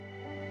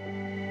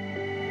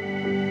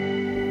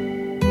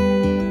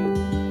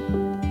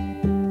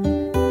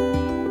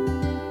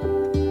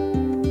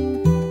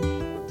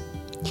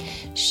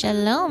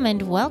Shalom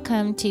and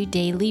welcome to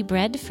Daily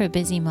Bread for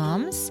Busy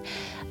Moms,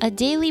 a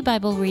daily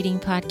Bible reading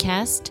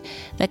podcast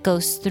that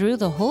goes through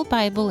the whole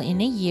Bible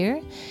in a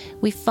year.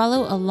 We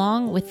follow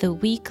along with the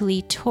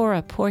weekly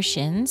Torah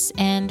portions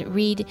and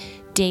read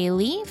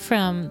daily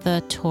from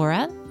the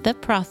Torah, the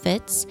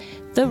prophets,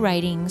 the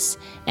writings,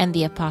 and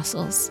the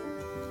apostles.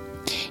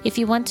 If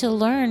you want to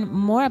learn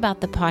more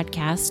about the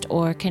podcast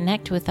or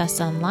connect with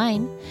us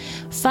online,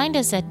 find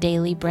us at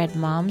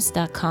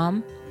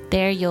dailybreadmoms.com.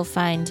 There you'll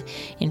find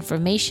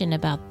information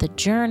about the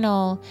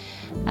journal,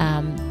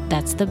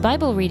 that's the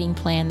Bible reading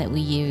plan that we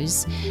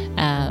use,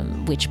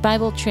 which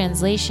Bible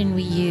translation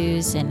we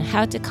use, and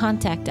how to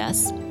contact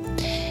us.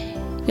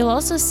 You'll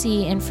also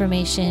see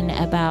information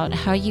about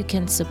how you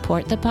can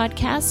support the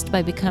podcast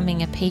by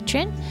becoming a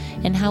patron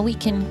and how we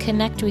can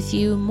connect with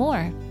you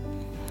more.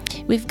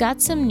 We've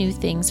got some new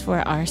things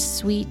for our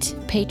sweet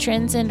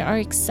patrons and are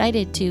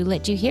excited to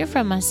let you hear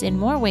from us in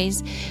more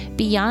ways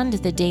beyond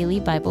the daily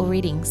Bible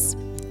readings.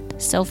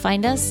 So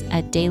find us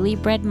at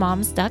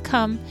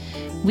dailybreadmoms.com.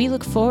 We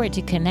look forward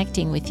to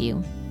connecting with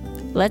you.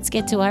 Let's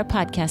get to our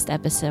podcast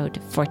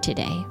episode for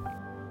today.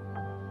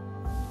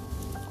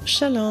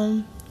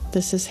 Shalom,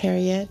 this is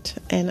Harriet,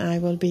 and I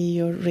will be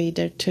your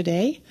reader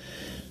today.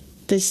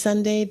 This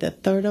Sunday, the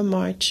 3rd of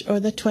March,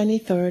 or the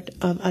 23rd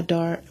of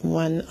Adar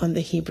 1 on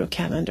the Hebrew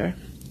calendar.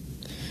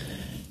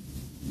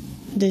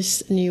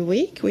 This new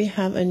week, we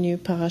have a new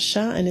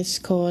parasha, and it's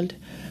called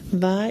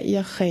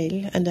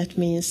Vayachel, and that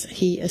means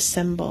he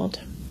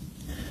assembled.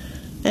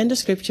 And the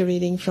scripture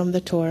reading from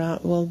the Torah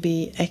will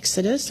be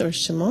Exodus or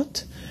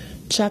Shemot,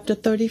 chapter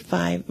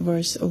 35,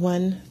 verse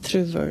 1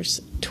 through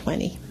verse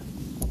 20.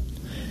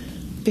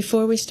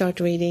 Before we start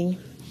reading,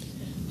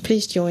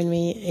 please join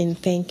me in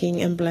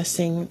thanking and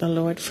blessing the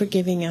Lord for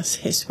giving us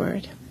his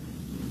word.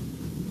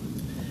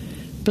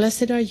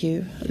 Blessed are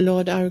you,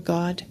 Lord our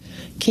God,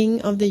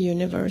 King of the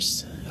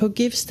universe, who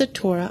gives the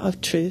Torah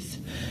of truth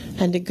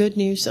and the good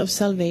news of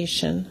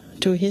salvation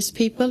to his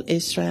people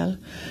Israel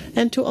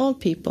and to all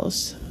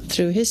peoples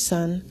through his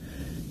Son,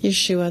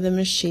 Yeshua the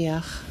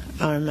Mashiach,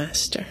 our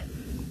Master.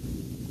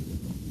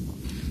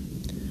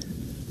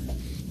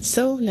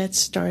 So let's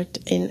start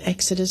in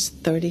Exodus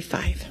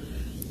 35.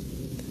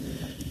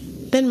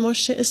 Then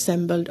Moshe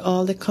assembled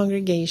all the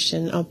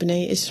congregation of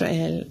Bnei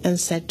Israel and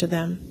said to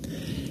them,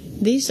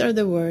 "These are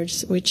the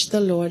words which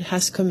the Lord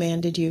has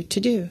commanded you to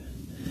do.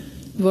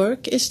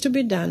 Work is to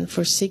be done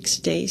for 6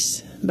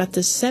 days, but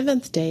the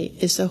 7th day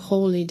is a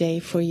holy day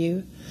for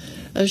you,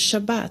 a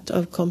Shabbat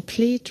of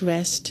complete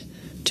rest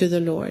to the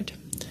Lord.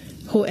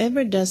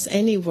 Whoever does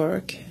any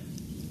work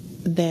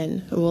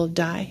then will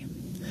die.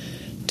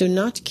 Do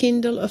not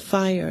kindle a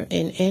fire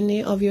in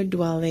any of your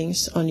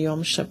dwellings on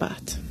Yom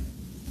Shabbat."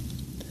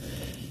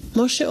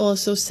 Moshe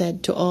also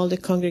said to all the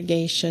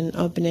congregation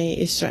of Bnei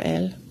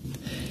Israel,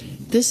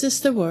 "This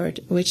is the word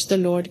which the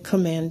Lord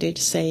commanded,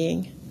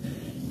 saying,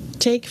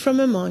 Take from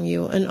among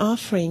you an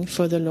offering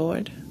for the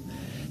Lord.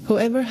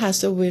 Whoever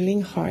has a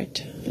willing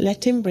heart,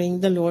 let him bring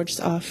the Lord's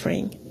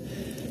offering: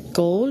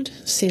 gold,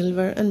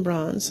 silver, and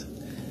bronze,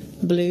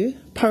 blue,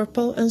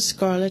 purple, and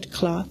scarlet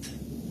cloth,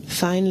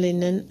 fine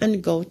linen,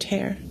 and goat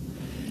hair,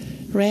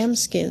 ram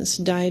skins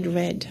dyed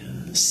red,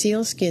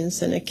 seal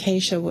skins and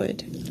acacia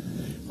wood,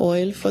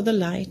 oil for the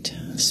light,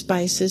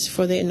 spices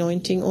for the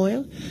anointing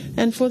oil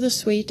and for the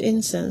sweet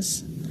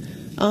incense,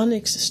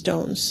 onyx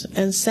stones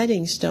and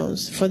setting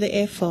stones for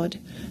the ephod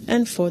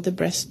and for the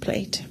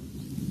breastplate.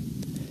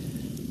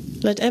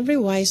 Let every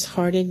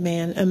wise-hearted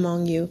man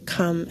among you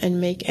come and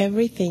make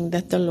everything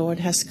that the Lord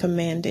has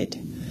commanded,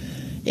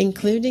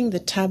 including the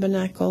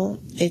tabernacle,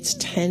 its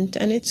tent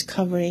and its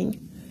covering,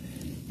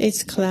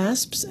 its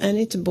clasps and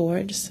its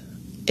boards,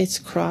 its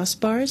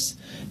crossbars,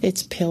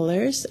 its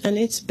pillars and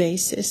its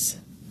bases,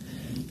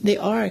 the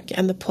ark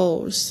and the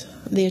poles,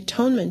 the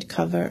atonement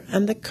cover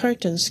and the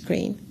curtain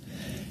screen,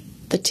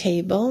 the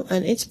table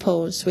and its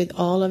poles with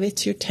all of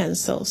its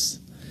utensils,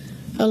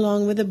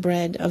 along with the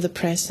bread of the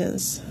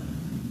presence,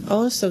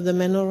 also the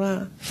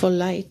menorah for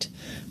light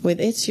with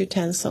its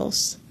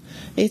utensils,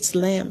 its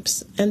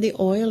lamps and the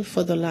oil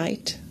for the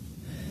light,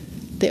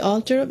 the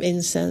altar of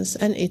incense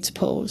and its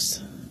poles,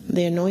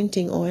 the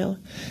anointing oil,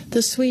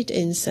 the sweet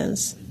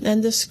incense,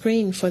 and the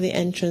screen for the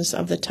entrance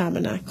of the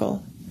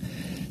tabernacle,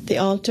 the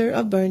altar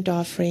of burnt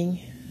offering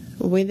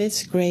with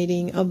its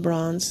grating of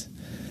bronze,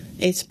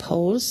 its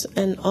poles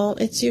and all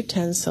its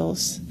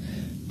utensils,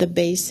 the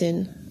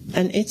basin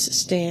and its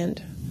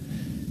stand,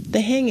 the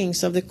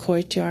hangings of the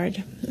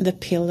courtyard, the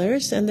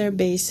pillars and their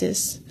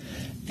bases,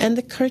 and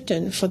the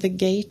curtain for the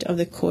gate of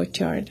the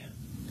courtyard,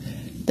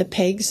 the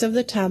pegs of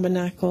the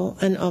tabernacle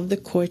and of the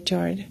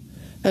courtyard,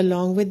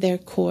 along with their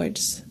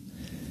cords,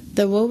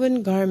 the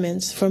woven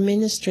garments for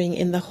ministering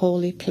in the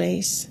holy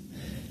place,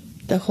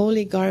 the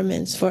holy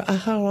garments for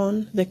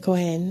Aharon the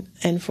Kohen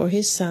and for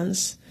his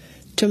sons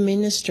to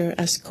minister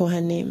as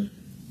Kohanim.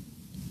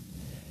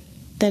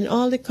 Then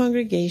all the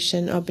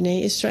congregation of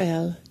Bnei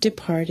Israel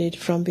departed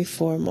from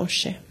before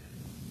Moshe.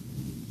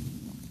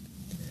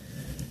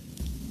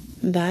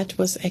 That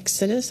was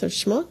Exodus or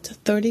Shemot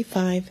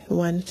 35,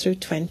 1 through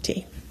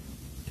 20.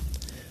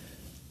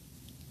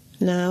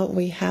 Now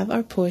we have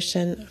our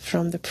portion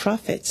from the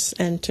prophets,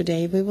 and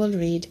today we will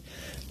read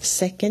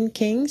 2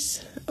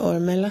 Kings, or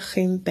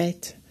Melachim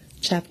Bet,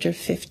 chapter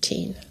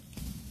 15.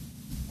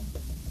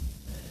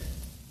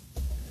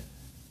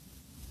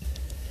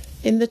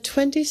 In the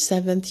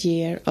 27th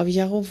year of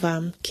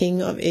Jeroboam,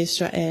 king of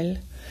Israel,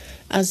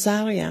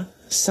 Azariah,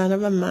 son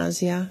of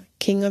Amaziah,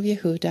 king of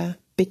Yehuda,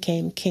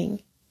 became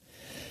king.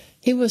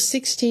 He was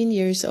 16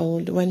 years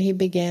old when he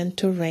began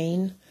to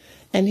reign,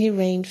 and he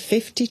reigned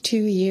 52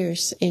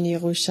 years in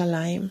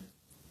Jerusalem.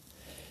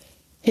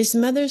 His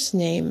mother's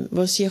name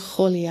was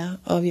Jecholiah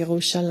of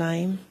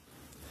Jerusalem.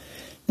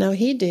 Now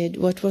he did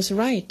what was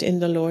right in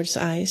the Lord's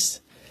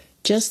eyes,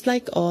 just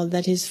like all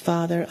that his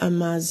father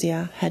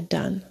Amaziah had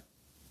done.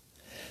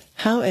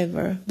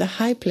 However, the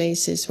high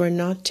places were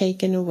not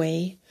taken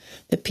away.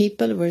 The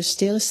people were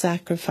still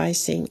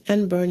sacrificing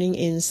and burning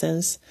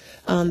incense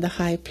on the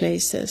high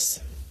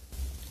places.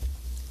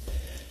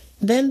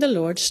 Then the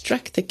Lord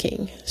struck the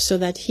king, so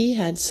that he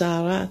had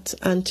zarat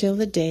until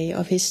the day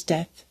of his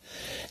death,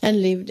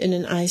 and lived in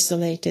an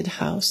isolated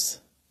house.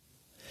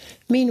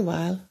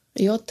 Meanwhile,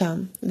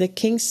 Jotham, the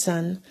king's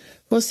son,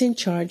 was in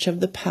charge of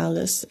the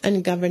palace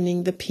and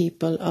governing the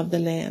people of the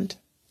land.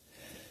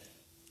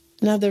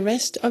 Now the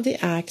rest of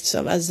the acts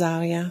of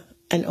Azariah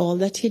and all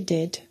that he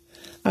did,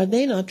 are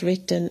they not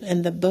written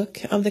in the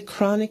book of the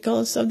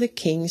Chronicles of the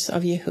Kings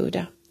of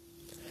Yehuda?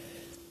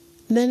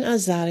 Then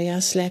Azariah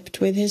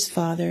slept with his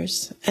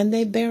fathers, and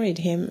they buried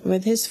him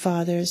with his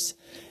fathers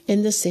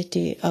in the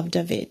city of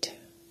David.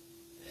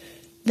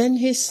 Then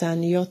his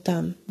son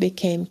Jotham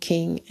became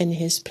king in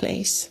his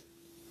place.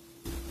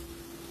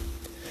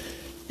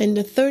 In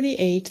the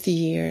 38th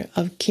year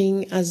of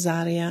King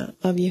Azariah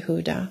of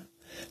Yehuda,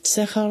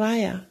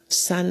 Zechariah,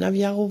 son of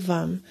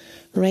Jeroboam,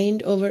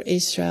 reigned over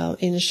Israel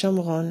in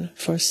Shomron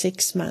for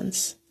 6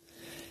 months.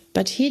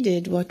 But he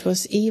did what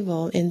was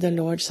evil in the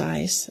Lord's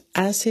eyes,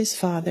 as his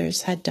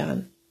fathers had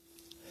done.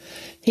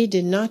 He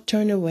did not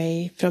turn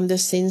away from the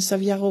sins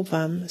of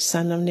Jeroboam,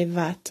 son of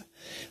Nevat,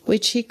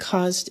 which he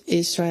caused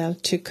Israel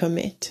to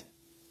commit.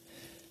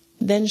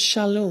 Then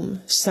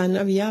Shallum, son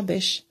of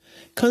Jabesh,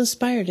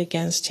 conspired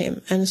against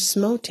him and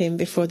smote him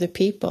before the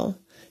people,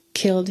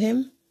 killed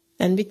him,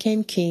 and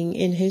became king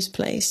in his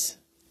place.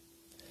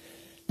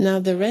 Now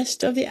the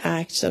rest of the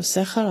acts of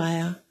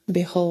Zechariah,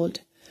 behold,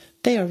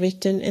 they are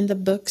written in the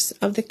books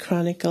of the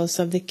Chronicles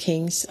of the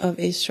Kings of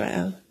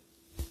Israel.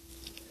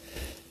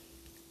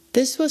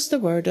 This was the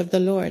word of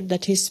the Lord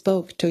that he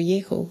spoke to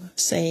Jehu,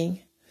 saying,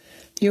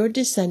 Your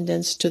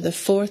descendants to the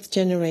 4th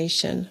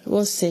generation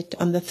will sit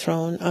on the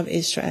throne of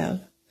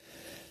Israel.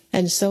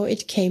 And so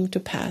it came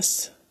to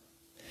pass.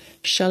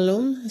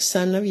 Shallum,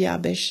 son of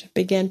Jabesh,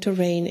 began to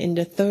reign in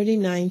the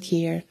 39th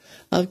year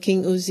of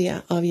King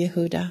Uzziah of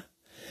Yehuda,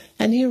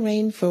 and he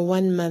reigned for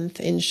 1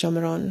 month in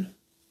Shomron.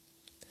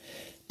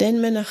 Then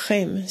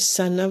Menachem,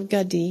 son of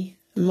Gadi,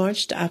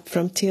 marched up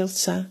from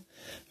Tirzah,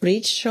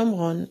 reached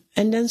Shomron,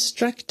 and then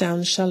struck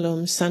down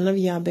Shallum, son of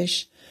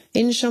Jabesh,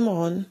 in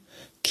Shomron,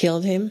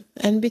 killed him,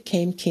 and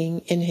became king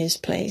in his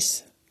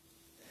place.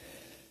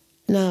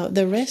 Now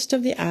the rest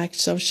of the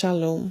acts of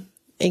Shallum,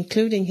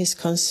 including his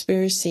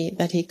conspiracy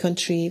that he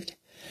contrived,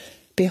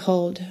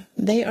 behold,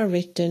 they are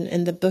written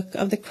in the book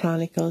of the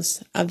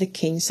Chronicles of the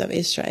Kings of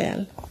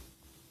Israel.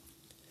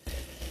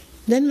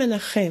 Then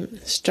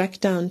Menachem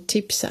struck down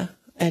Tipsah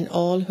and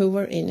all who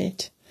were in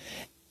it,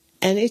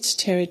 and its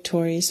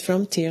territories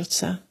from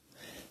Tirzah,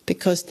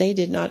 because they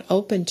did not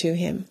open to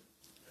him.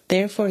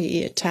 Therefore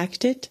he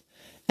attacked it,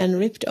 and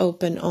ripped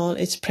open all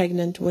its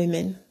pregnant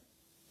women.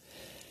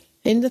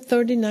 In the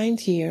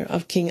 39th year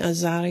of King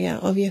Azariah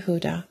of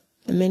Yehuda,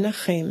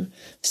 Menachem,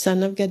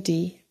 son of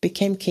Gadi,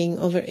 became king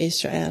over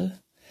Israel,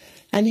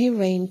 and he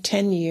reigned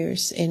 10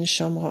 years in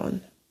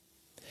Shomron.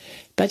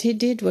 But he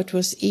did what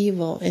was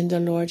evil in the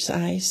Lord's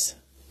eyes.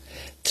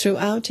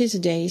 Throughout his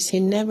days he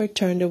never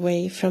turned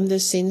away from the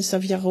sins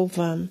of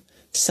Jeroboam,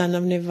 son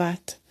of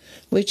Nevat,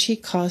 which he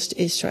caused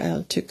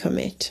Israel to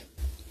commit.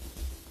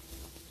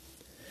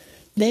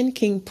 Then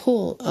King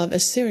Pul of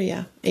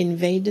Assyria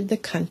invaded the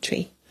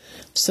country,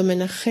 so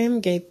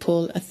Menachem gave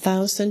Pul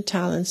 1,000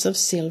 talents of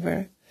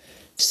silver,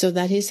 so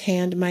that his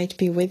hand might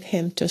be with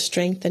him to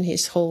strengthen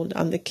his hold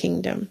on the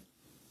kingdom.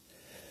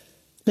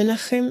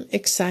 Menachem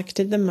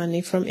exacted the money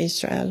from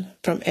Israel,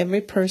 from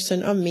every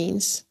person of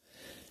means,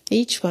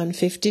 each one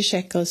 50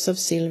 shekels of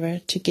silver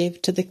to give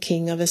to the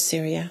king of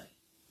Assyria.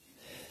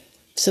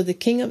 So the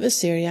king of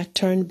Assyria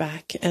turned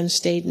back and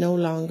stayed no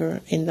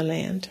longer in the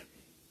land.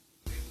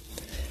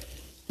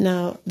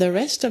 Now the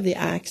rest of the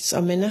acts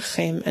of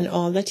Menachem and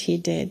all that he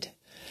did,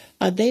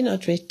 are they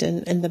not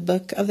written in the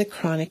book of the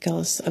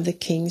Chronicles of the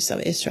Kings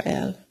of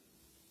Israel?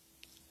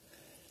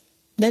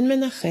 Then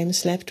Menachem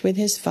slept with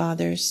his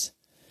fathers,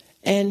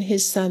 and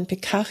his son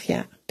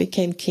Pekahiah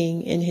became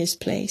king in his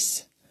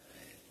place.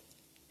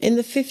 In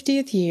the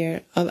 50th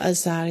year of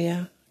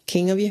Azariah,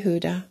 king of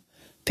Yehuda,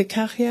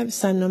 Pekahiah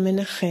son of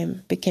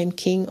Menachem became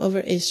king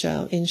over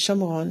Israel in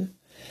Shomron,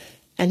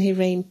 and he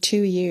reigned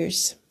 2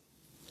 years.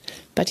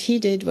 But he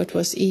did what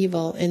was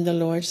evil in the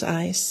Lord's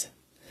eyes.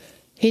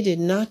 He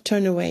did not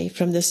turn away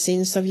from the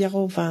sins of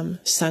Jeroboam,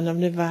 son of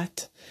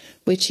Nevat,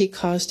 which he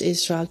caused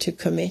Israel to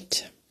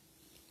commit.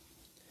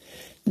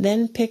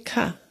 Then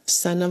Pekah,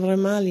 son of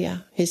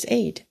Remaliah, his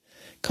aide,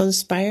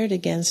 conspired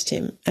against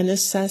him and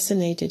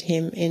assassinated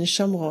him in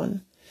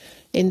Shomron,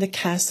 in the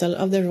castle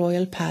of the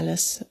royal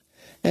palace,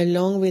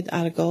 along with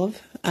Argov,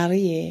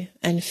 Arieh,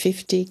 and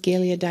 50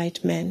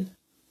 Gileadite men.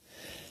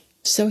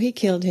 So he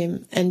killed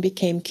him and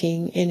became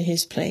king in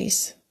his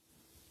place.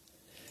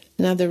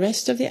 Now the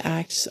rest of the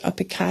acts of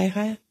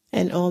Pekah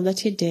and all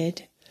that he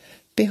did,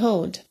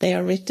 behold, they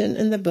are written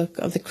in the book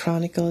of the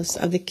Chronicles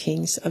of the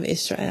kings of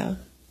Israel.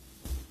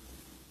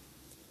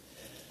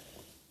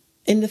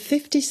 In the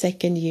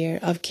 52nd year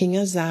of King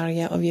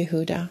Azariah of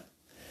Yehudah,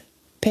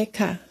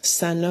 Pekah,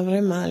 son of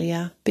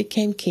Remaliah,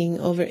 became king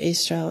over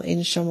Israel in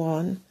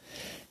Shomron,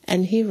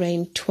 and he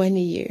reigned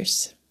 20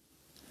 years.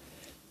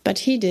 But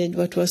he did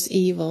what was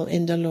evil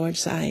in the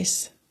Lord's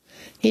eyes.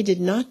 He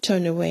did not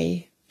turn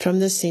away from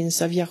the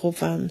sins of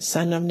Jeroboam,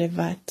 son of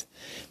Nevat,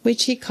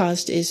 which he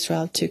caused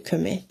Israel to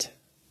commit.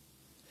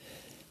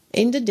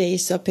 In the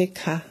days of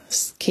Pekah,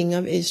 king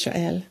of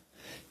Israel,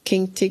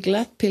 King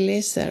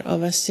Tiglath-Pileser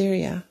of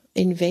Assyria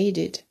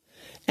invaded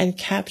and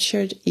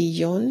captured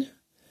Ijon,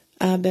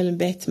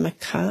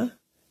 Abel-Beth-Makkah,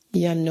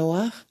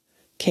 Yanoah,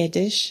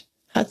 Kedesh,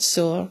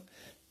 Hatzor,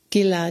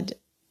 Gilad,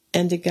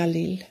 and the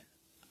Galil,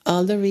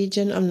 all the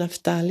region of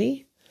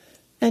Naphtali,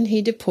 and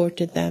he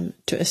deported them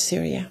to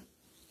Assyria.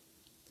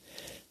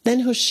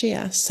 Then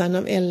Hoshea, son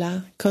of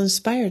Elah,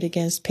 conspired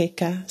against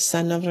Pekah,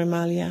 son of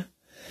Remaliah.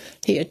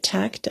 He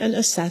attacked and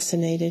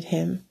assassinated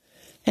him,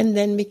 and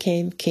then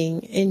became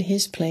king in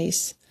his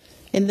place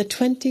in the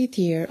 20th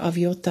year of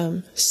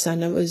Jotham,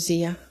 son of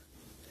Uzziah.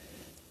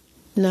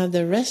 Now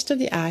the rest of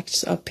the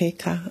acts of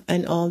Pekah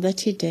and all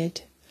that he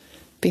did,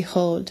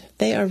 behold,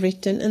 they are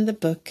written in the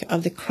book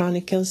of the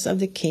Chronicles of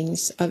the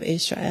kings of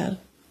Israel.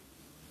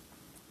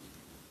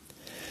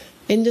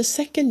 In the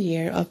 2nd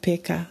year of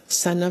Pekah,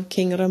 son of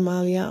King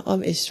Remaliah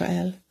of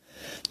Israel,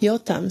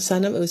 Jotham,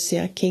 son of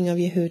Uzziah, king of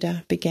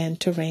Yehudah, began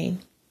to reign.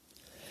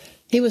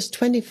 He was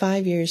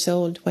 25 years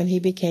old when he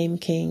became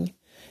king,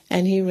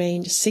 and he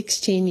reigned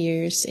 16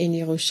 years in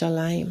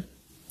Jerusalem.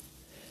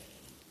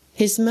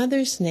 His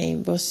mother's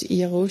name was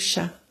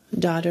Jerusha,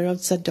 daughter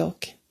of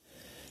Zadok.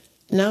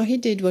 Now he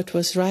did what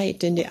was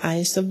right in the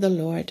eyes of the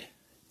Lord,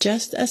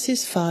 just as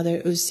his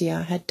father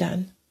Uzziah had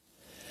done.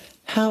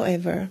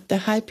 However, the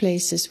high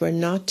places were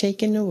not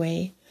taken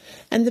away,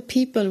 and the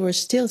people were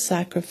still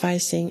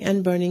sacrificing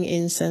and burning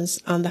incense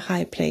on the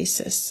high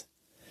places.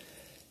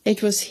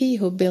 It was he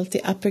who built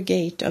the upper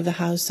gate of the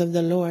house of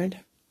the Lord.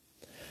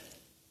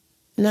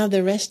 Now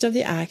the rest of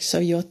the acts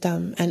of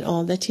Jotham and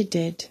all that he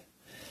did,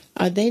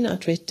 are they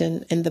not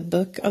written in the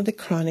book of the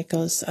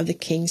Chronicles of the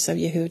kings of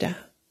Yehudah?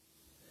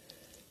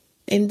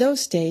 In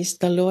those days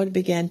the Lord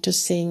began to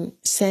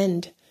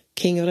send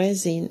King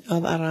Rezin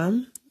of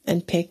Aram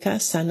and Pekah,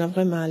 son of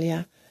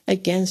Remaliah,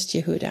 against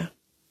Yehudah.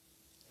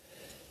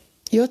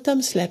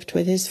 Jotham slept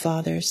with his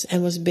fathers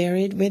and was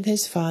buried with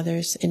his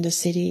fathers in the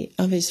city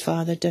of his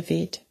father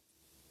David.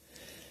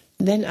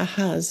 Then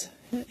Ahaz,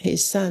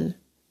 his son,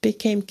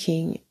 became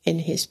king in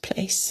his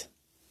place.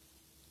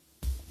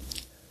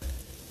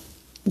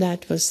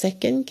 That was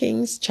 2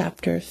 Kings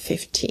chapter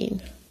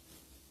 15.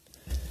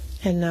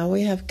 And now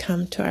we have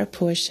come to our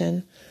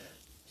portion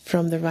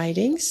from the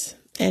writings,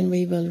 and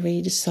we will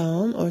read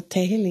Psalm or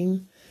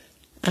Tehillim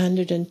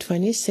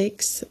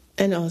 126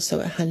 and also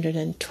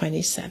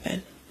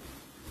 127.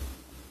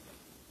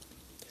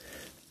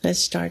 Let's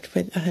start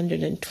with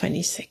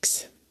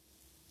 126.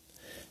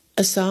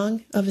 A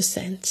Song of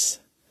Ascents.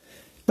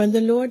 When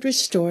the Lord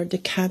restored the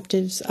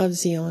captives of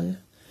Zion,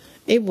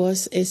 it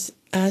was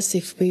as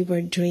if we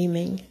were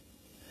dreaming.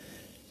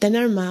 Then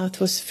our mouth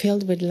was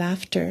filled with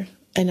laughter,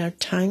 and our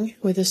tongue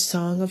with a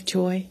song of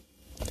joy.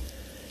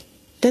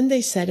 Then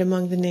they said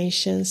among the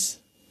nations,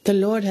 the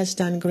Lord has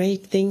done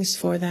great things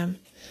for them.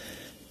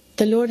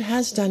 The Lord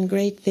has done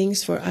great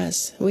things for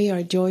us. We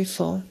are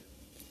joyful.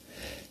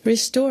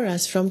 Restore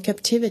us from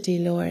captivity,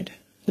 Lord,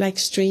 like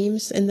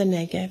streams in the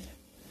Negev.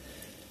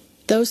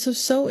 Those who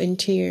sow in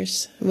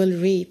tears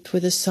will reap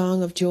with a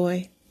song of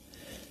joy.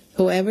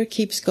 Whoever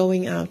keeps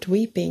going out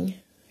weeping,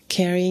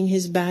 carrying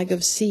his bag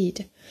of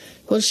seed,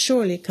 will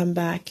surely come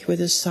back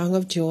with a song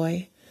of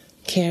joy,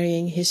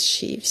 carrying his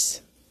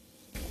sheaves.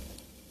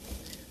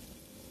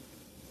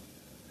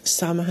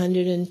 Psalm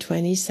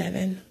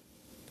 127,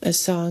 a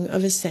song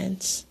of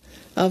ascents,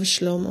 of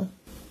Shlomo.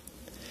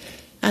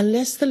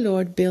 Unless the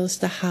Lord builds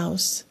the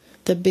house,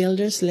 the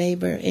builders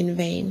labor in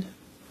vain.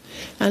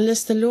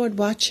 Unless the Lord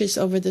watches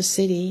over the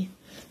city,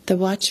 the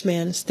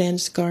watchman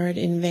stands guard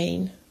in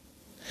vain.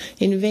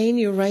 In vain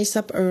you rise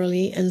up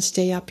early and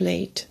stay up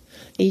late,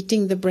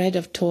 eating the bread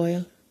of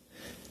toil.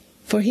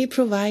 For he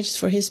provides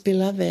for his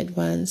beloved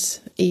ones,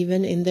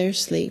 even in their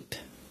sleep.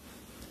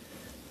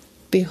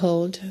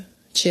 Behold,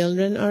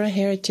 children are a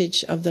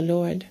heritage of the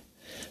Lord.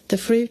 The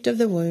fruit of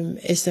the womb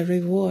is a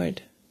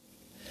reward.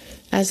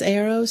 As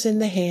arrows in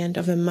the hand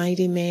of a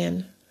mighty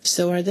man,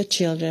 so are the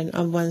children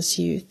of one's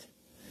youth.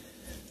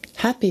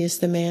 Happy is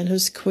the man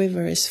whose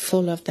quiver is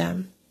full of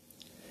them.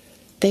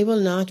 They will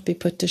not be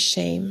put to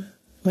shame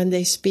when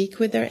they speak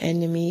with their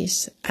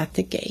enemies at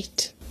the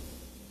gate.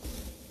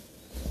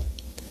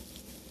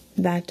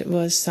 That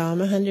was Psalm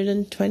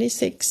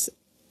 126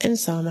 and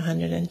Psalm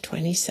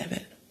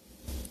 127.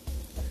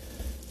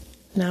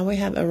 Now we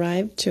have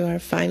arrived to our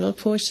final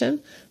portion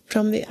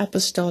from the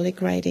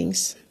Apostolic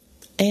Writings,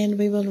 and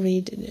we will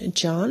read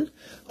John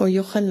or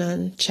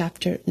Yohanan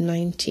chapter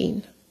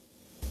 19.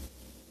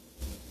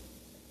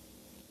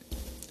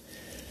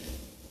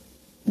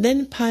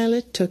 Then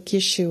Pilate took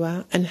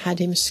Yeshua and had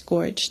him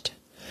scourged.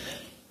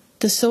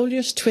 The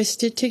soldiers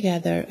twisted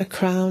together a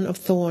crown of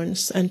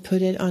thorns and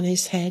put it on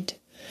his head,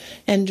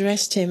 and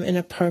dressed him in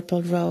a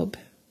purple robe.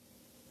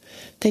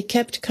 They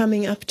kept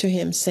coming up to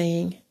him,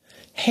 saying,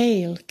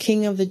 "Hail,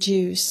 King of the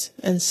Jews,"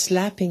 and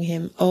slapping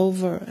him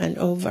over and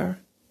over.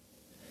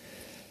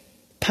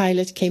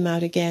 Pilate came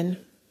out again.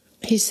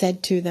 He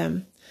said to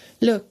them,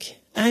 "Look,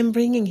 I am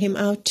bringing him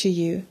out to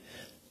you,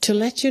 to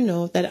let you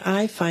know that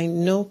I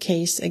find no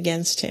case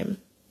against him."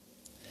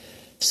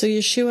 So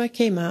Yeshua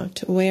came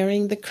out,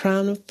 wearing the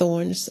crown of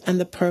thorns and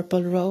the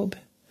purple robe.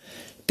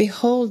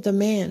 "Behold the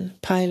man,"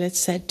 Pilate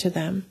said to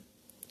them.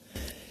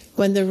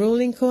 When the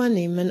ruling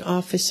Kohanim and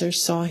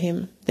officers saw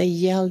him, they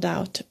yelled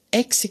out,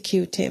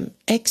 "Execute him!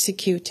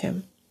 Execute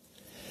him!"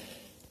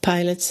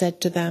 Pilate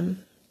said to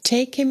them,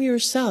 "Take him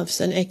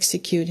yourselves and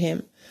execute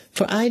him,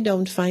 for I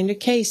don't find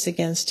a case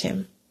against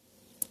him."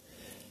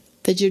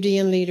 The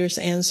Judean leaders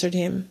answered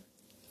him,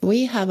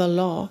 "We have a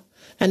law,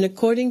 and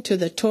according to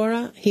the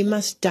Torah he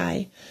must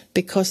die,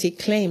 because he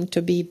claimed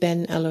to be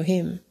Ben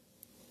Elohim."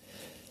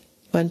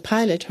 When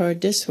Pilate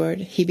heard this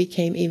word, he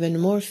became even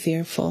more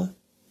fearful.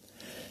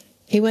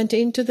 He went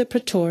into the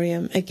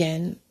praetorium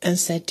again and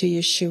said to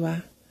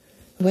Yeshua,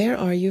 "Where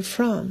are you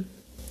from?"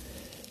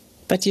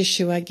 But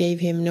Yeshua gave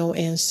him no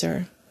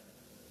answer.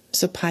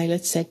 So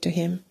Pilate said to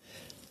him,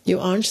 "You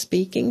aren't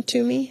speaking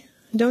to me?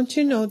 Don't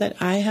you know that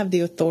I have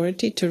the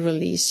authority to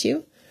release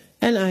you,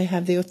 and I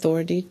have the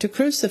authority to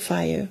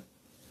crucify you?"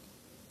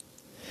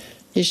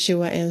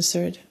 Yeshua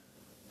answered,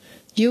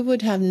 "You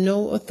would have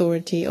no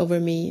authority over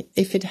me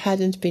if it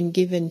hadn't been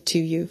given to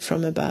you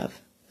from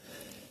above.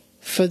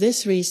 For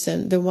this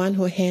reason, the one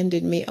who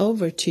handed me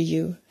over to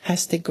you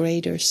has the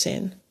greater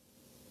sin."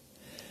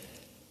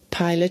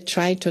 Pilate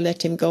tried to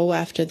let him go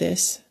after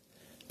this,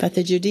 but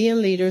the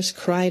Judean leaders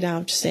cried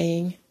out,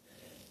 saying,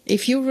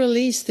 "If you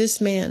release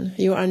this man,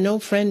 you are no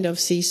friend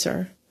of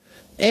Caesar.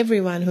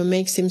 Everyone who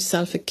makes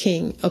himself a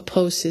king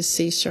opposes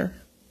Caesar."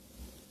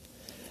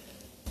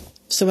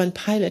 So when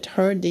Pilate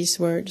heard these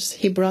words,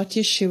 he brought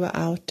Yeshua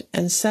out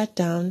and sat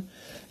down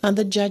on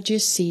the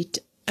judge's seat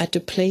at a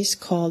place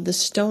called the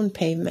Stone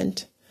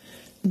Pavement,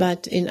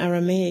 but in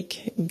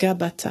Aramaic,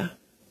 Gabbatha.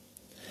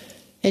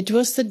 It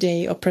was the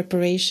day of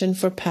preparation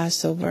for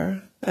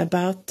Passover,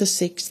 about the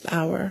 6th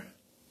hour.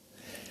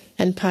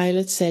 And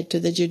Pilate said to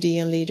the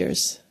Judean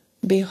leaders,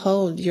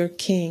 "Behold your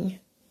king."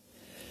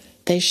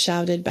 They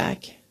shouted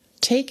back,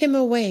 "Take him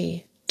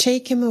away,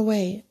 take him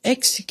away,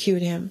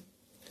 execute him."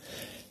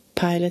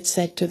 Pilate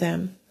said to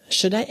them,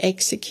 "Should I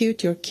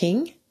execute your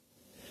king?"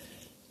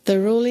 The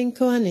ruling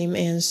Kohanim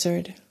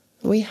answered,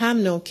 "We have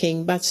no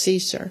king but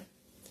Caesar."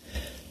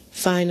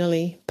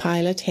 Finally,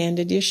 Pilate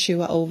handed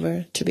Yeshua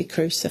over to be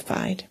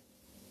crucified.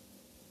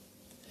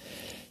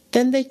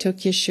 Then they took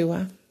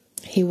Yeshua.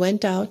 He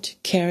went out,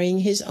 carrying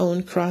his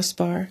own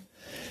crossbar,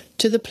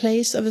 to the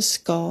place of a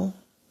skull,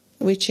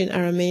 which in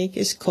Aramaic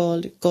is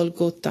called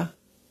Golgotha.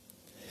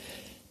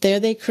 There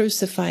they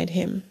crucified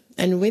him,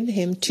 and with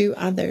him 2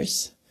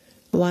 others,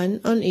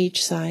 one on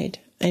each side,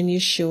 and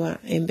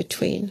Yeshua in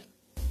between.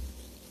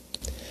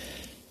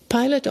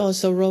 Pilate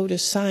also wrote a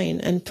sign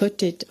and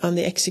put it on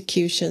the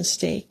execution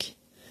stake.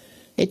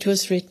 It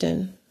was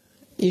written,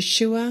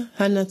 "Yeshua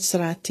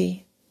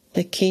HaNatzrati,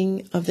 the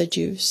King of the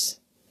Jews."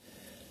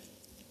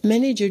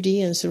 Many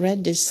Judeans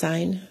read this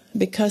sign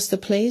because the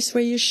place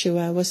where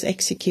Yeshua was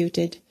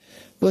executed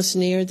was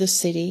near the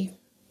city,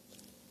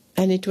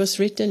 and it was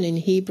written in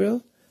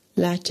Hebrew,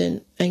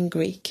 Latin, and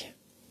Greek.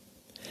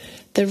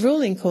 The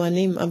ruling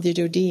Kohanim of the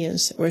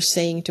Judeans were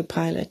saying to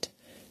Pilate,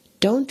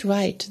 "Don't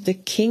write the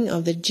King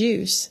of the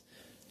Jews,"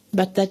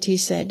 but that he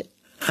said,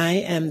 "I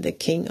am the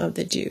King of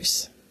the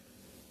Jews."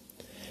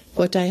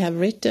 "What I have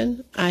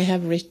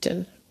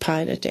written,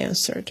 Pilate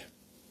answered.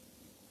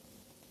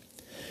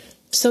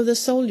 So the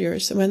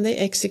soldiers, when they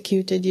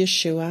executed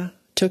Yeshua,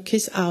 took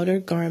his outer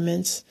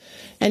garments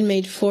and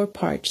made 4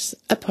 parts,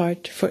 a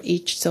part for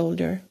each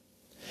soldier.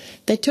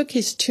 They took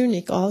his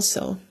tunic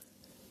also,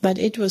 but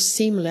it was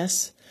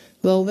seamless,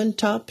 woven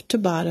top to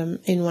bottom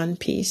in one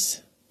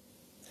piece.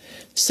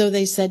 So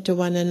they said to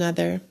one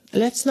another,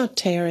 "Let's not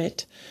tear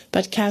it,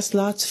 but cast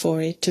lots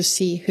for it to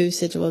see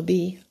whose it will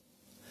be."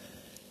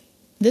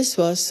 This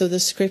was so the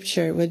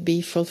scripture would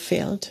be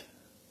fulfilled.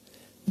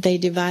 They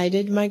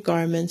divided my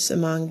garments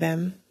among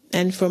them,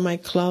 and for my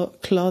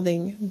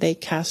clothing they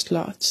cast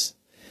lots.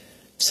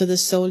 So the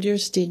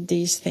soldiers did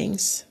these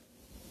things.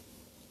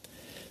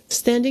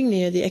 Standing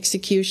near the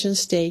execution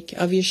stake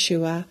of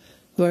Yeshua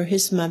were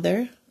his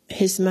mother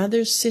his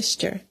mother's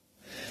sister,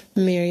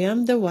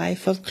 Miriam the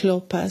wife of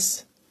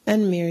Clopas,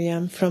 and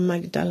Miriam from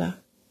Magdala.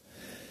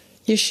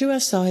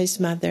 Yeshua saw his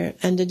mother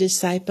and the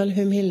disciple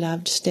whom he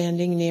loved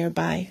standing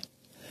nearby.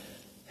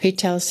 He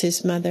tells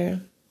his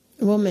mother,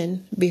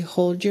 "Woman,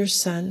 behold your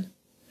son."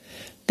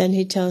 Then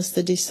he tells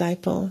the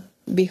disciple,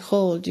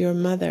 "Behold your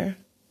mother."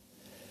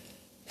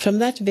 From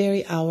that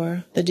very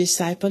hour, the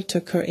disciple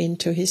took her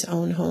into his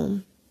own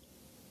home.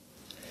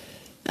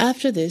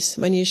 After this,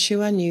 when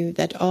Yeshua knew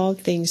that all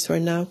things were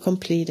now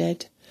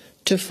completed,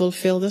 to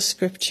fulfill the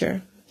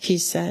scripture, he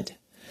said,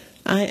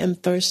 "I am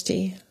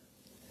thirsty."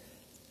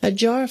 A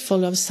jar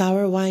full of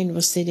sour wine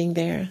was sitting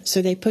there,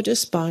 so they put a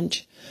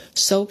sponge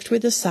soaked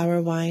with the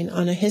sour wine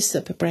on a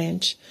hyssop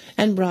branch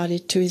and brought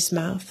it to his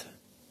mouth.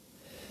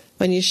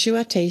 When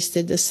Yeshua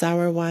tasted the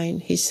sour wine,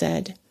 he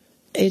said,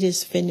 "It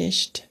is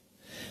finished."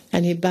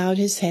 And he bowed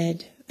his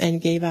head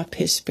and gave up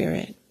his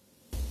spirit.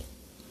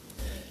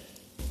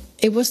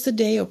 It was the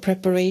day of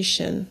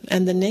preparation,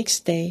 and the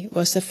next day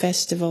was a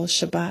festival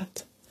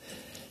Shabbat.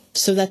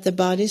 So that the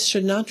bodies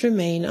should not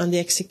remain on the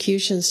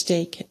execution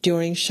stake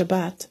during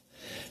Shabbat,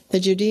 the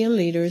Judean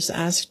leaders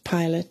asked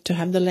Pilate to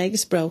have the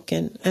legs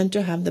broken and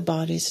to have the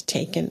bodies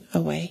taken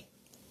away.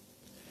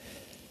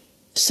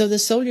 So the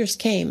soldiers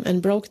came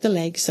and broke the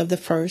legs of the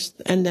first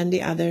and then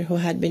the other who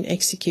had been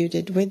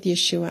executed with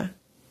Yeshua.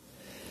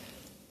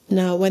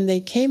 Now when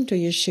they came to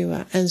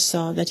Yeshua and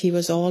saw that he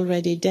was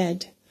already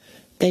dead,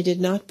 they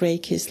did not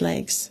break his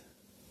legs.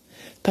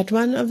 But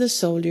one of the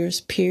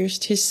soldiers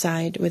pierced his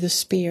side with a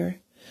spear,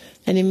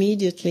 and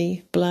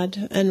immediately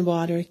blood and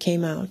water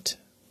came out.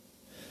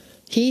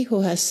 He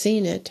who has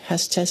seen it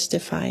has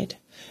testified,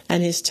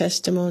 and his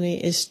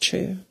testimony is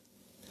true.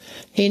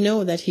 He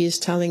knows that he is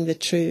telling the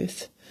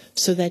truth,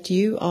 so that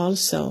you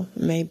also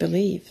may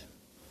believe.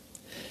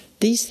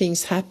 These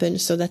things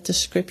happened so that the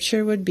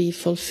scripture would be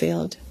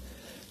fulfilled.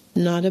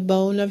 Not a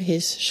bone of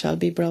his shall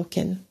be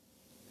broken.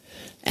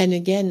 And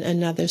again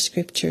another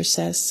scripture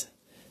says,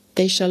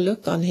 "They shall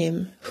look on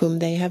him whom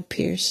they have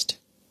pierced."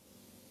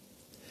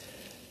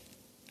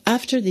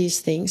 After these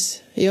things,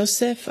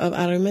 Joseph of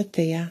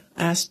Arimathea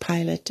asked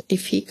Pilate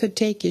if he could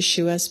take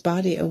Yeshua's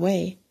body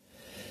away.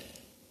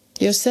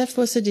 Joseph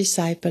was a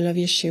disciple of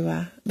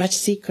Yeshua, but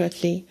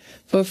secretly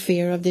for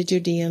fear of the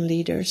Judean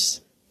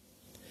leaders.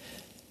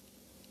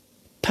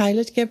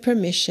 Pilate gave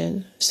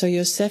permission, so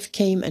Joseph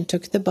came and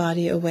took the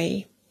body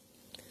away.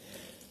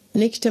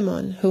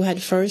 Nictamon, who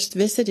had first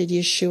visited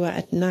Yeshua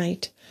at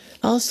night,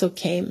 also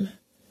came,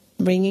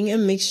 bringing a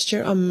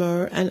mixture of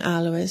myrrh and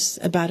aloes,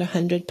 about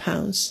 100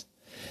 pounds.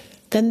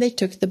 Then they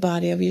took the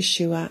body of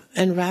Yeshua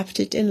and wrapped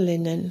it in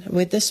linen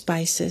with the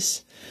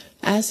spices,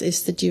 as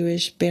is the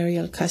Jewish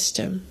burial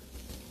custom.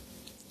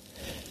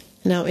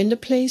 Now in the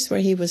place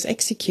where he was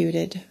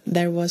executed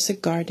there was a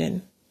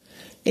garden.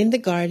 In the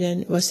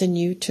garden was a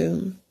new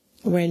tomb,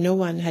 where no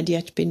one had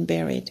yet been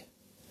buried.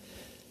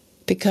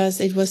 Because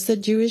it was the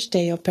Jewish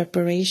day of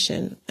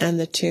preparation, and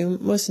the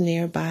tomb was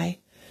nearby,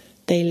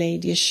 they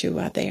laid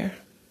Yeshua there.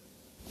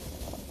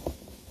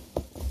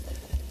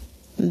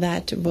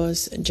 That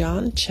was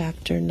John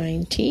chapter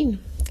 19,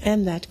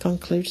 and that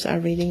concludes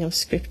our reading of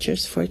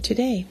scriptures for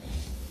today.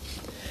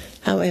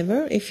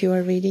 However, if you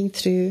are reading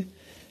through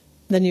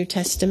the New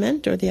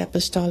Testament or the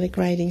apostolic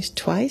writings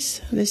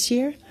twice this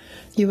year,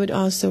 you would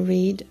also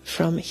read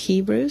from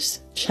Hebrews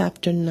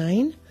chapter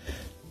 9,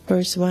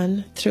 verse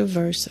 1 through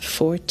verse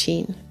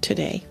 14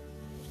 today.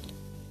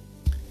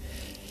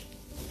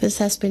 This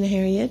has been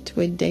Harriet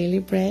with Daily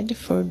Bread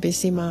for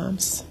Busy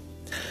Moms.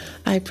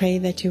 I pray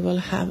that you will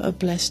have a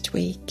blessed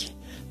week.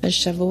 A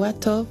Shavua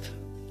Tov.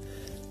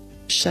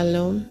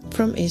 Shalom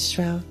from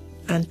Israel.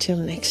 Until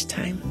next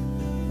time.